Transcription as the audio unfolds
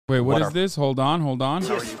Wait, what is this? Hold on.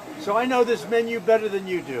 Yes. So I know this menu better than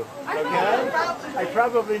you do. Okay? I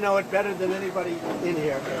probably know it better than anybody in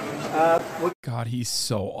here. God, he's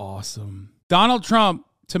so awesome. Donald Trump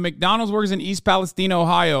to McDonald's workers in East Palestine,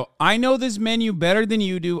 Ohio. I know this menu better than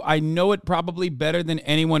you do. I know it probably better than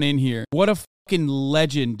anyone in here. What a fucking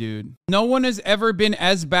legend, dude. No one has ever been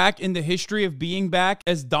as back in the history of being back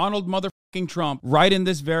as Donald motherfucking Trump right in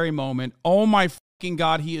this very moment. Oh my fucking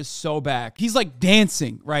God, he is so back. He's like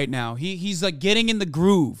dancing right now. He's like getting in the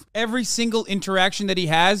groove. Every single interaction that he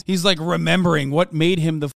has, he's like remembering what made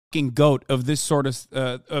him the fucking goat of this sort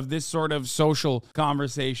of social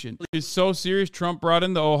conversation. It's so serious. Trump brought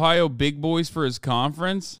in the Ohio big boys for his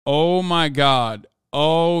conference. Oh my God.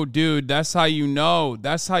 Oh, dude, that's how you know.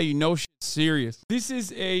 That's how you know shit's serious. This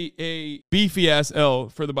is a beefy ass L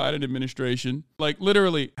for the Biden administration. Like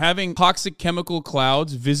literally having toxic chemical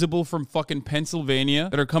clouds visible from fucking Pennsylvania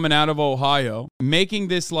that are coming out of Ohio, making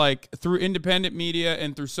this like through independent media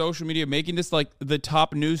and through social media, making this like the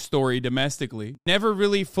top news story domestically, never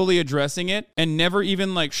really fully addressing it and never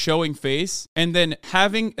even like showing face, and then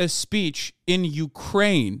having a speech in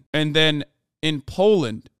Ukraine and then in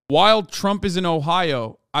Poland while Trump is in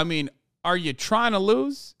Ohio. I mean, are you trying to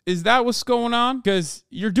lose? Is that what's going on? Because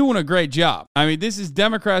you're doing a great job. I mean, this is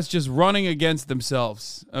Democrats just running against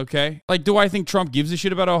themselves, okay? Like, do I think Trump gives a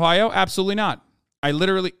shit about Ohio? Absolutely not.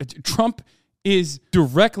 Trump is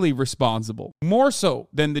directly responsible, more so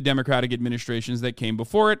than the Democratic administrations that came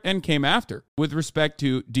before it and came after, with respect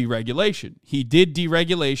to deregulation. He did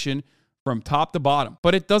deregulation from top to bottom,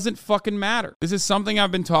 but it doesn't fucking matter. This is something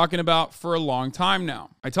I've been talking about for a long time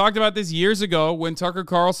now. I talked about this years ago when Tucker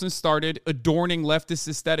Carlson started adorning leftist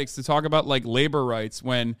aesthetics to talk about like labor rights,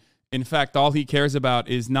 when in fact all he cares about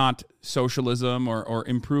is not socialism or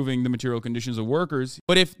improving the material conditions of workers.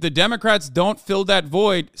 But if the Democrats don't fill that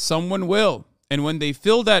void, someone will. And when they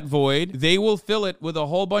fill that void, they will fill it with a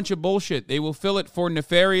whole bunch of bullshit. They will fill it for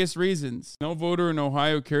nefarious reasons. No voter in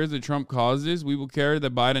Ohio cares that Trump caused this. We will care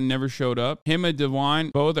that Biden never showed up. Him and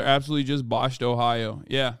DeWine, both are absolutely just botched Ohio.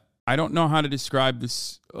 Yeah. I don't know how to describe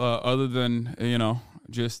this other than,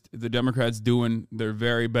 just the Democrats doing their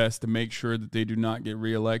very best to make sure that they do not get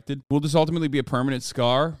reelected. Will this ultimately be a permanent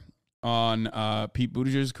scar on Pete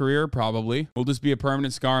Buttigieg's career? Probably. Will this be a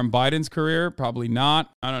permanent scar on Biden's career? Probably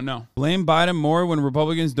not. I don't know. Blame Biden more when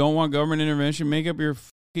Republicans don't want government intervention. Make up your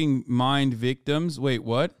fucking mind, victims. Wait,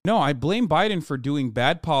 what? No, I blame Biden for doing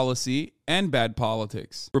bad policy and bad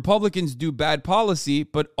politics. Republicans do bad policy,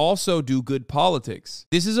 but also do good politics.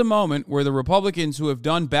 This is a moment where the Republicans who have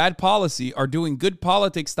done bad policy are doing good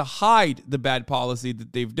politics to hide the bad policy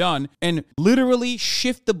that they've done and literally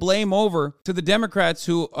shift the blame over to the Democrats,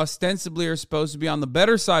 who ostensibly are supposed to be on the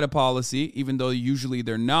better side of policy, even though usually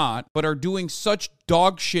they're not, but are doing such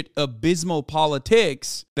dog shit abysmal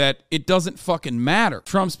politics that it doesn't fucking matter.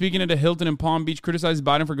 Trump, speaking at a Hilton in Palm Beach, criticized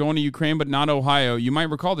Biden for going to Ukraine but not Ohio. You might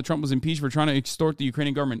recall that Trump was impeached for trying to extort the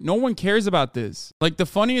Ukrainian government. No one cares about this. Like, the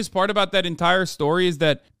funniest part about that entire story is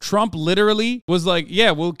that Trump literally was like,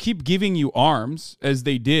 yeah, we'll keep giving you arms, as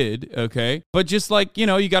they did, okay? But just like,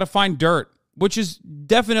 you got to find dirt, which is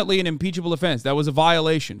definitely an impeachable offense. That was a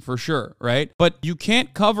violation for sure, right? But you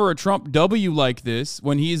can't cover a Trump W like this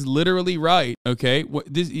when he's literally right, okay?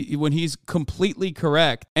 When he's completely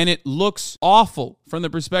correct, and it looks awful from the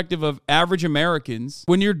perspective of average Americans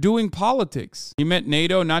when you're doing politics. He meant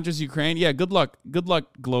NATO, not just Ukraine. Yeah, good luck,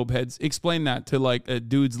 globeheads. Explain that to like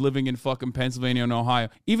dudes living in fucking Pennsylvania and Ohio.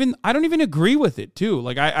 I don't even agree with it too.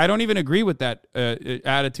 Like I don't even agree with that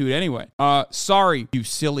attitude anyway. Sorry, you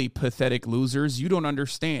silly, pathetic losers. You don't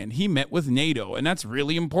understand. He met with NATO, and that's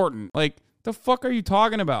really important. Like, the fuck are you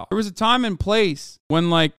talking about? There was a time and place when,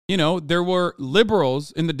 there were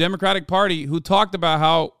liberals in the Democratic Party who talked about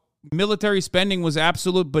how military spending was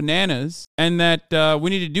absolute bananas and that we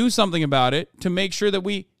need to do something about it to make sure that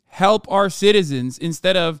we help our citizens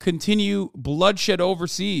instead of continue bloodshed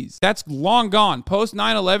overseas. That's long gone. Post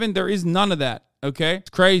 9/11, there is none of that, okay? It's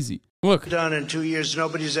crazy. Look. Done in 2 years.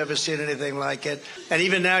 Nobody's ever seen anything like it. And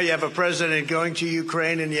even now you have a president going to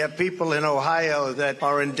Ukraine, and you have people in Ohio that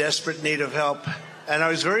are in desperate need of help. And I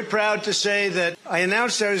was very proud to say that I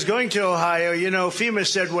announced I was going to Ohio. FEMA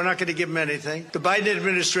said we're not going to give them anything. The Biden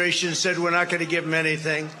administration said we're not going to give them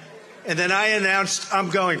anything. And then I announced I'm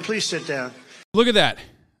going. Please sit down. Look at that.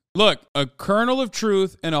 Look, a kernel of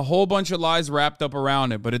truth and a whole bunch of lies wrapped up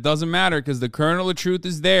around it. But it doesn't matter because the kernel of truth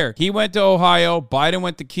is there. He went to Ohio. Biden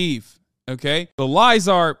went to Kyiv. Okay? The lies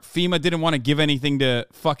are FEMA didn't want to give anything to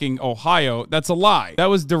fucking Ohio. That's a lie. That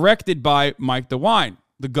was directed by Mike DeWine,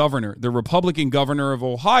 the governor. The Republican governor of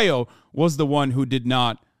Ohio was the one who did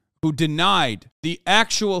not who denied the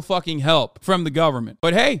actual fucking help from the government.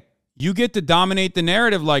 But hey, you get to dominate the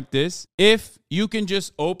narrative like this. If you can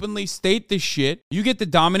just openly state this shit, you get to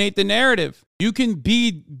dominate the narrative. You can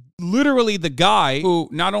be literally the guy who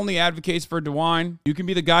not only advocates for DeWine, you can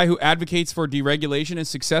be the guy who advocates for deregulation and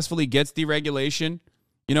successfully gets deregulation.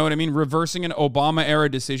 You know what I mean? Reversing an Obama-era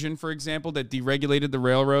decision, for example, that deregulated the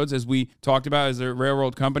railroads, as we talked about, as the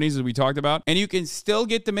railroad companies, as we talked about. And you can still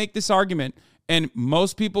get to make this argument, and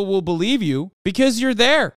most people will believe you because you're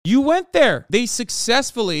there. You went there. They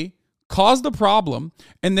successfully caused the problem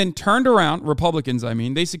and then turned around. Republicans, I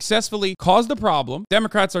mean, they successfully caused the problem.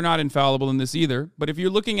 Democrats are not infallible in this either. But if you're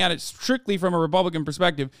looking at it strictly from a Republican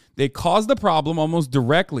perspective, they caused the problem almost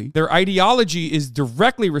directly. Their ideology is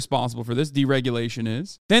directly responsible for this. Deregulation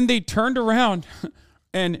is. Then they turned around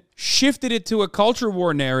and shifted it to a culture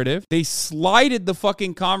war narrative. They slided the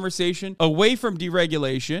fucking conversation away from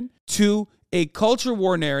deregulation to a culture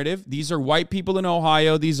war narrative. These are white people in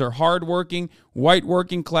Ohio. These are hardworking, white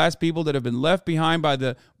working class people that have been left behind by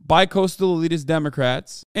the bi-coastal elitist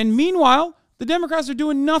Democrats. And meanwhile, the Democrats are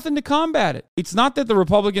doing nothing to combat it. It's not that the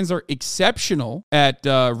Republicans are exceptional at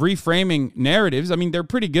reframing narratives. I mean, they're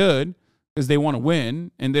pretty good because they want to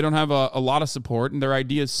win and they don't have a lot of support and their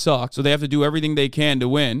ideas suck. So they have to do everything they can to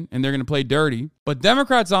win and they're going to play dirty. But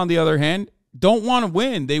Democrats, on the other hand, don't want to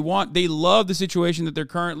win. They love the situation that they're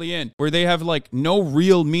currently in, where they have like no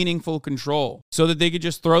real meaningful control, so that they could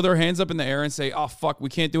just throw their hands up in the air and say, oh, fuck, we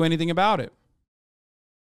can't do anything about it.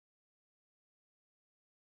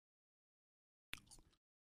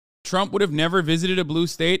 Trump would have never visited a blue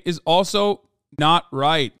state is also not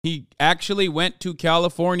right. He actually went to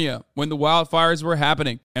California when the wildfires were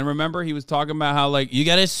happening. And remember, he was talking about how like, you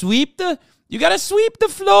got to sweep the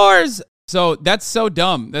floors. So that's so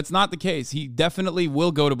dumb. That's not the case. He definitely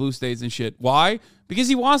will go to blue states and shit. Why? Because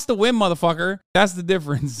he wants to win, motherfucker. That's the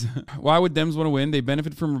difference. Why would Dems want to win? They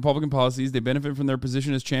benefit from Republican policies. They benefit from their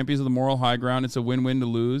position as champions of the moral high ground. It's a win-win to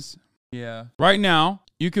lose. Yeah. Right now,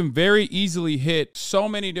 you can very easily hit so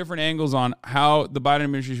many different angles on how the Biden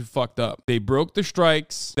administration fucked up. They broke the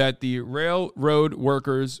strikes that the railroad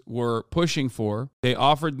workers were pushing for. They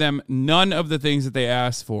offered them none of the things that they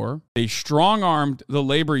asked for. They strong-armed the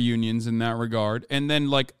labor unions in that regard. And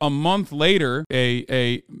then like a month later,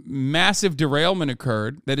 a massive derailment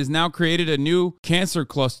occurred that has now created a new cancer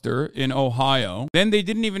cluster in Ohio. Then they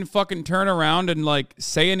didn't even fucking turn around and like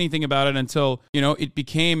say anything about it until, you know, it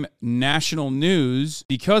became national news,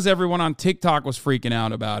 because everyone on TikTok was freaking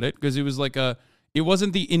out about it, because it was like it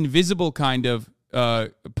wasn't the invisible kind of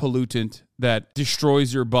pollutant that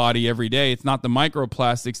destroys your body every day. It's not the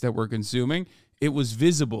microplastics that we're consuming. It was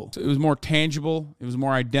visible. So it was more tangible. It was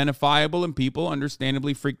more identifiable, and people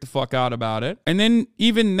understandably freaked the fuck out about it. And then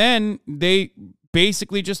even then, they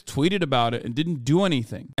basically just tweeted about it and didn't do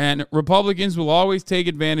anything. And Republicans will always take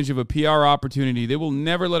advantage of a PR opportunity. They will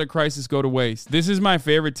never let a crisis go to waste. This is my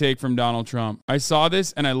favorite take from Donald Trump. I saw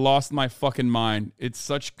this and I lost my fucking mind. It's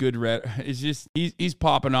such good it's just, he's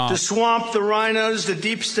popping off. To swamp the rhinos, the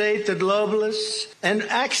deep state, the globalists, and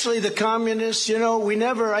actually the communists. You know,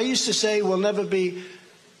 I used to say we'll never be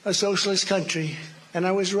a socialist country. And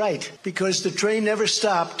I was right, because the train never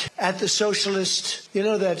stopped at the socialist,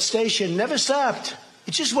 that station never stopped.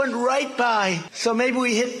 It just went right by. So maybe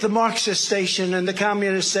we hit the Marxist station and the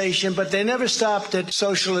communist station, but they never stopped at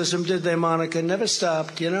socialism, did they, Monica? Never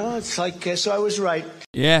stopped, It's like, so I was right.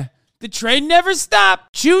 Yeah. The train never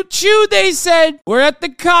stopped. Choo-choo, they said. We're at the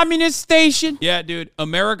communist station. Yeah, dude,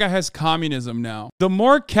 America has communism now. The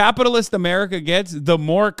more capitalist America gets, the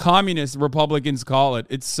more communist Republicans call it.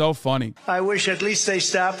 It's so funny. I wish at least they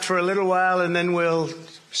stopped for a little while and then we'll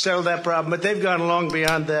settle that problem. But they've gone long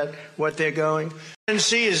beyond that, what they're going.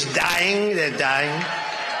 NC is dying. They're dying.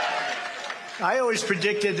 I always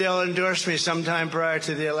predicted they'll endorse me sometime prior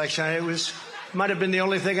to the election. Might have been the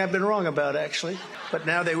only thing I've been wrong about, actually. But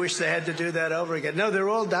now they wish they had to do that over again. No, they're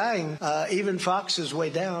all dying. Even Fox is way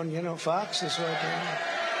down. Fox is way down.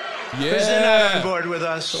 Yeah. Because they're not on board with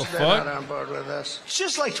us. Oh, they're not on board with us. It's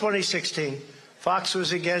just like 2016. Fox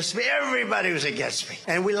was against me. Everybody was against me.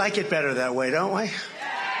 And we like it better that way, don't we?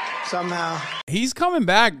 Somehow. He's coming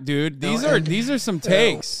back, dude. These are some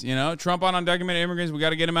takes, Trump on undocumented immigrants. We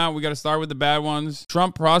got to get him out. We got to start with the bad ones.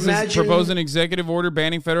 Trump proposed an executive order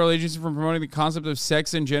banning federal agencies from promoting the concept of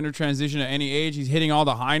sex and gender transition at any age. He's hitting all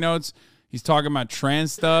the high notes. He's talking about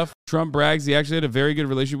trans stuff. Trump brags he actually had a very good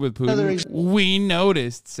relationship with Putin. We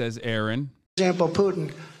noticed, says Aaron. Example,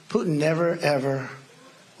 Putin never, ever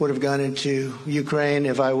would have gone into Ukraine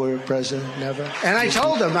if I were president. Never. And I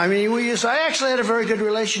told him, I actually had a very good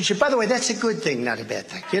relationship. By the way, that's a good thing, not a bad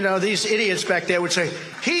thing. These idiots back there would say,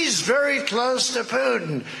 he's very close to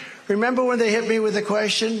Putin. Remember when they hit me with the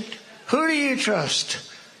question, who do you trust?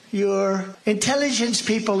 Your intelligence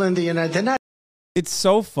people in the United States. It's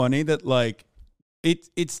so funny that, like,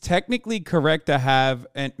 it's technically correct to have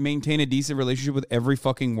and maintain a decent relationship with every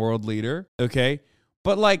fucking world leader, okay?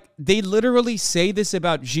 But, like, they literally say this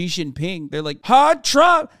about Xi Jinping. They're like,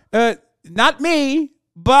 Trump, not me,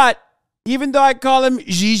 but even though I call him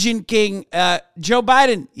Xi Jinping, Joe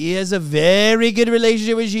Biden, he has a very good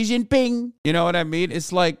relationship with Xi Jinping. You know what I mean?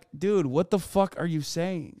 It's like, dude, what the fuck are you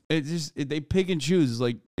saying? They pick and choose.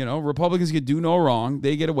 Like, you know, Republicans can do no wrong.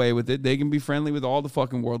 They get away with it. They can be friendly with all the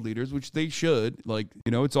fucking world leaders, which they should. Like,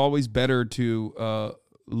 you know, it's always better to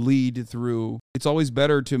lead through. It's always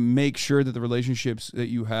better to make sure that the relationships that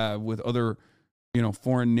you have with other, you know,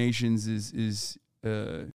 foreign nations is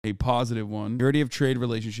a positive one. You already have trade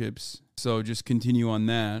relationships, so just continue on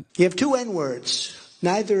that. You have two N-words,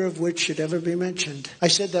 neither of which should ever be mentioned. I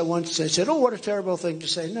said that once. I said, oh, what a terrible thing to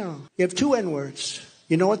say. No. You have two N-words.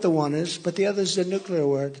 You know what the one is, but the other is the nuclear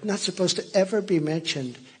word. Not supposed to ever be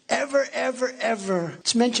mentioned. Ever, ever, ever.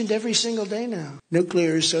 It's mentioned every single day now.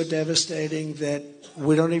 Nuclear is so devastating that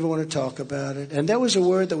we don't even want to talk about it. And that was a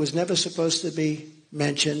word that was never supposed to be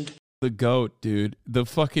mentioned. The GOAT, dude. The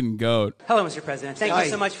fucking GOAT. Hello, Mr. President. Thank you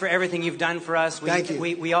so much for everything you've done for us. Thank you.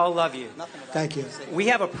 We all love you. Thank you. We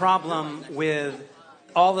have a problem with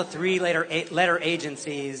all the three-letter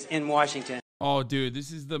agencies in Washington. Oh, dude,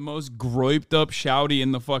 this is the most groiped up shouty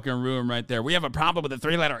in the fucking room right there. We have a problem with the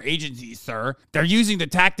three-letter agencies, sir. They're using the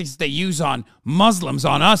tactics they use on Muslims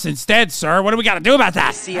on us instead, sir. What do we got to do about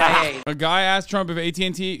that? CIA. A guy asked Trump if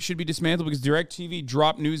AT&T should be dismantled because DirecTV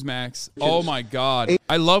dropped Newsmax. Oh, my God.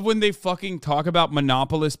 I love when they fucking talk about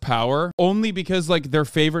monopolist power only because, like, their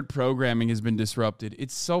favorite programming has been disrupted.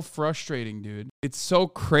 It's so frustrating, dude. It's so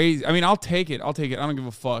crazy. I mean, I'll take it. I don't give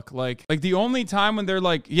a fuck. Like the only time when they're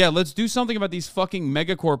like, yeah, let's do something about these fucking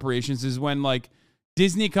mega corporations is when, like,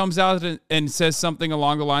 Disney comes out and says something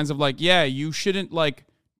along the lines of, like, yeah, you shouldn't, like,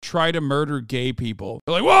 try to murder gay people.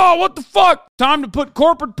 They're like, whoa, what the fuck? Time to put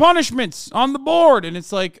corporate punishments on the board. And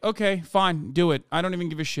it's like, okay, fine, do it. I don't even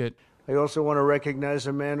give a shit. I also want to recognize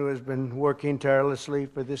a man who has been working tirelessly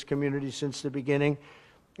for this community since the beginning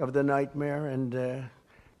of the nightmare. And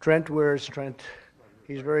Trent, where's Trent?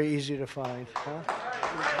 He's very easy to find.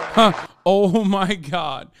 Oh, my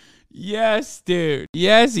God. Yes, dude.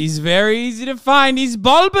 Yes, he's very easy to find. He's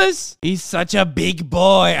bulbous. He's such a big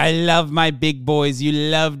boy. I love my big boys. You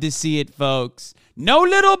love to see it, folks. No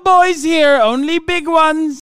little boys here, only big ones.